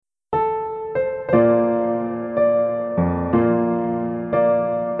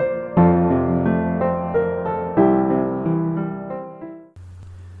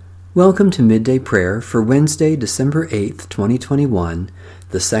Welcome to Midday Prayer for Wednesday, December 8th, 2021,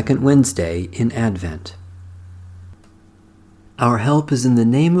 the second Wednesday in Advent. Our help is in the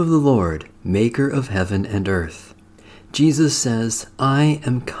name of the Lord, maker of heaven and earth. Jesus says, I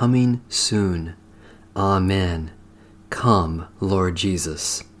am coming soon. Amen. Come, Lord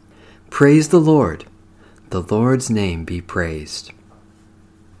Jesus. Praise the Lord. The Lord's name be praised.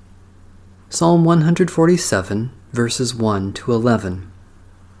 Psalm 147, verses 1 to 11.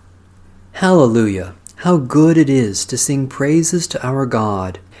 Hallelujah! How good it is to sing praises to our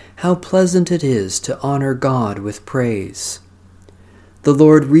God! How pleasant it is to honor God with praise! The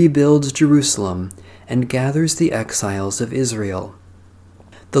Lord rebuilds Jerusalem and gathers the exiles of Israel.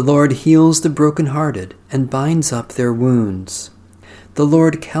 The Lord heals the brokenhearted and binds up their wounds. The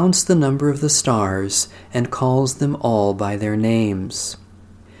Lord counts the number of the stars and calls them all by their names.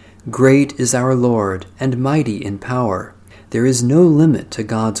 Great is our Lord and mighty in power. There is no limit to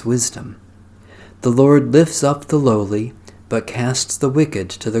God's wisdom. The Lord lifts up the lowly, but casts the wicked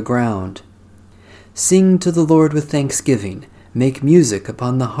to the ground. Sing to the Lord with thanksgiving. Make music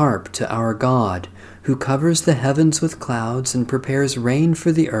upon the harp to our God, who covers the heavens with clouds and prepares rain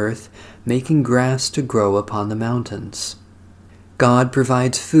for the earth, making grass to grow upon the mountains. God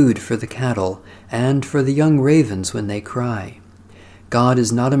provides food for the cattle and for the young ravens when they cry. God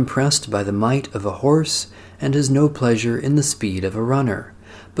is not impressed by the might of a horse and has no pleasure in the speed of a runner,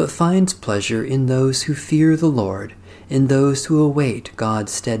 but finds pleasure in those who fear the Lord, in those who await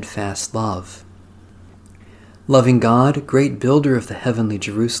God's steadfast love. Loving God, great builder of the heavenly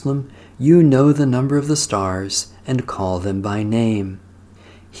Jerusalem, you know the number of the stars and call them by name.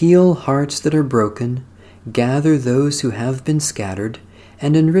 Heal hearts that are broken, gather those who have been scattered,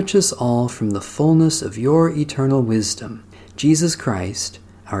 and enrich us all from the fullness of your eternal wisdom, Jesus Christ,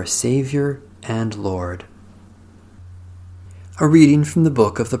 our Savior and Lord. A reading from the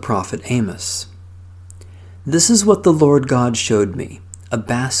book of the prophet Amos. This is what the Lord God showed me, a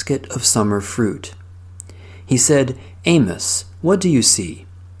basket of summer fruit. He said, Amos, what do you see?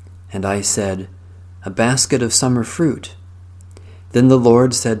 And I said, a basket of summer fruit. Then the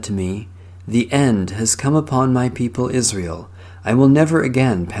Lord said to me, the end has come upon my people Israel. I will never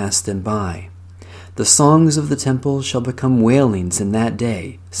again pass them by. The songs of the temple shall become wailings in that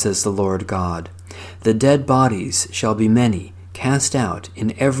day, says the Lord God. The dead bodies shall be many, cast out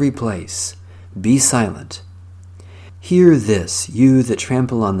in every place. Be silent. Hear this, you that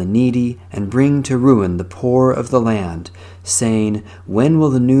trample on the needy and bring to ruin the poor of the land, saying, when will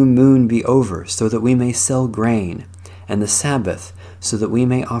the new moon be over so that we may sell grain, and the Sabbath so that we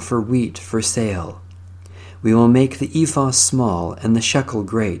may offer wheat for sale? We will make the ephah small and the shekel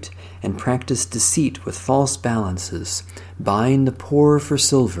great, and practice deceit with false balances, buying the poor for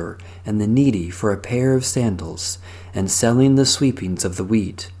silver and the needy for a pair of sandals, and selling the sweepings of the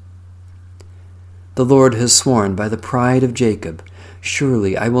wheat. The Lord has sworn by the pride of Jacob,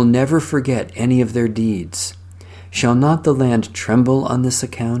 surely I will never forget any of their deeds. Shall not the land tremble on this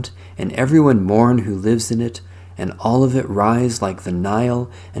account, and everyone mourn who lives in it, and all of it rise like the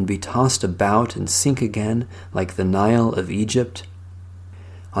Nile, and be tossed about and sink again like the Nile of Egypt?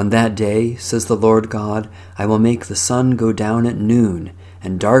 On that day, says the Lord God, I will make the sun go down at noon,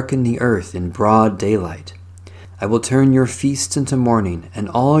 and darken the earth in broad daylight. I will turn your feasts into mourning, and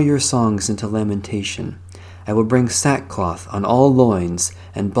all your songs into lamentation. I will bring sackcloth on all loins,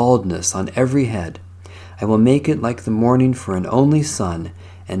 and baldness on every head. I will make it like the morning for an only son,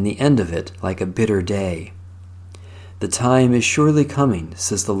 and the end of it like a bitter day. The time is surely coming,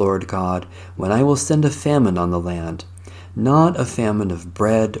 says the Lord God, when I will send a famine on the land, not a famine of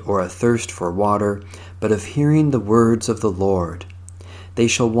bread or a thirst for water, but of hearing the words of the Lord. They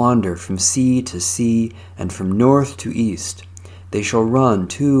shall wander from sea to sea and from north to east. They shall run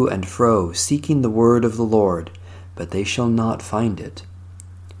to and fro, seeking the word of the Lord, but they shall not find it.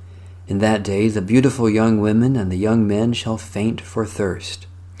 In that day the beautiful young women and the young men shall faint for thirst.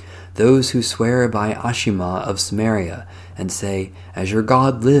 Those who swear by Ashima of Samaria, and say, as your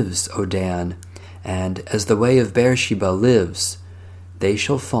God lives, O Dan, and as the way of Beersheba lives, they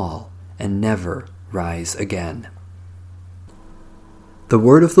shall fall and never rise again. The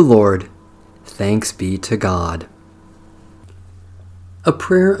word of the Lord. Thanks be to God. A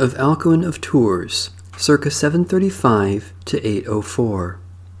prayer of Alcuin of Tours, circa 735 to 804.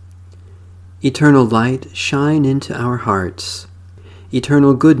 Eternal light, shine into our hearts.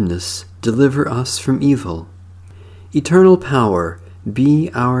 Eternal goodness, deliver us from evil. Eternal power, be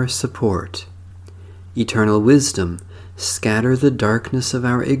our support. Eternal wisdom, scatter the darkness of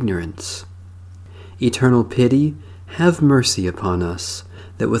our ignorance. Eternal pity, have mercy upon us,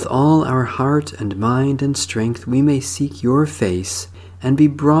 that with all our heart and mind and strength we may seek your face and be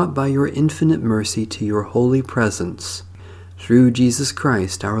brought by your infinite mercy to your holy presence. Through Jesus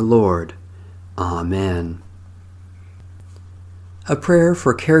Christ our Lord. Amen. A prayer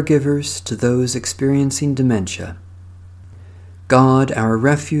for caregivers to those experiencing dementia. God, our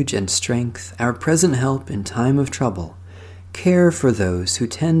refuge and strength, our present help in time of trouble, care for those who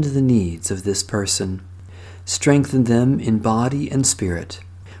tend the needs of this person. Strengthen them in body and spirit.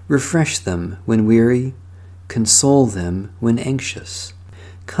 Refresh them when weary. Console them when anxious.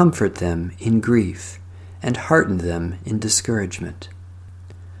 Comfort them in grief, and hearten them in discouragement.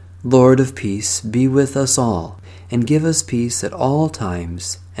 Lord of peace, be with us all, and give us peace at all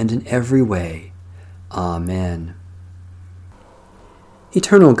times and in every way. Amen.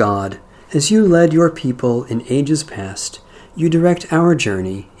 Eternal God, as you led your people in ages past, you direct our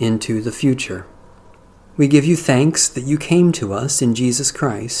journey into the future. We give you thanks that you came to us in Jesus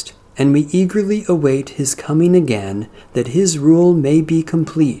Christ, and we eagerly await his coming again, that his rule may be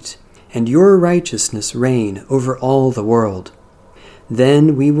complete, and your righteousness reign over all the world.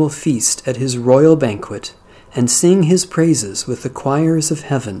 Then we will feast at his royal banquet, and sing his praises with the choirs of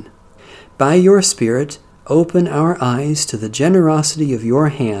heaven. By your Spirit, open our eyes to the generosity of your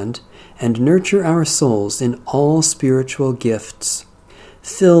hand, and nurture our souls in all spiritual gifts.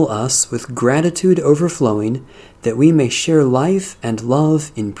 Fill us with gratitude overflowing, that we may share life and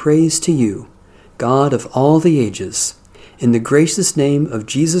love in praise to you, God of all the ages, in the gracious name of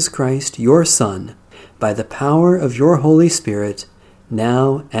Jesus Christ, your Son, by the power of your Holy Spirit,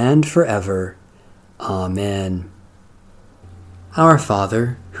 now and forever. Amen. Our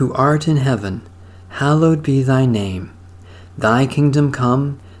Father, who art in heaven, hallowed be thy name. Thy kingdom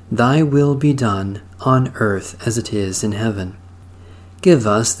come, thy will be done, on earth as it is in heaven. Give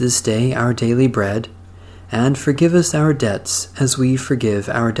us this day our daily bread, and forgive us our debts as we forgive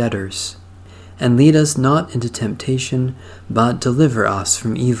our debtors. And lead us not into temptation, but deliver us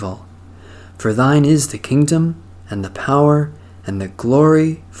from evil. For thine is the kingdom, and the power, and the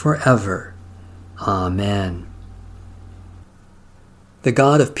glory forever. Amen. The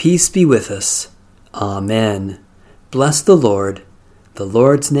God of peace be with us. Amen. Bless the Lord. The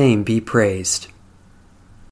Lord's name be praised.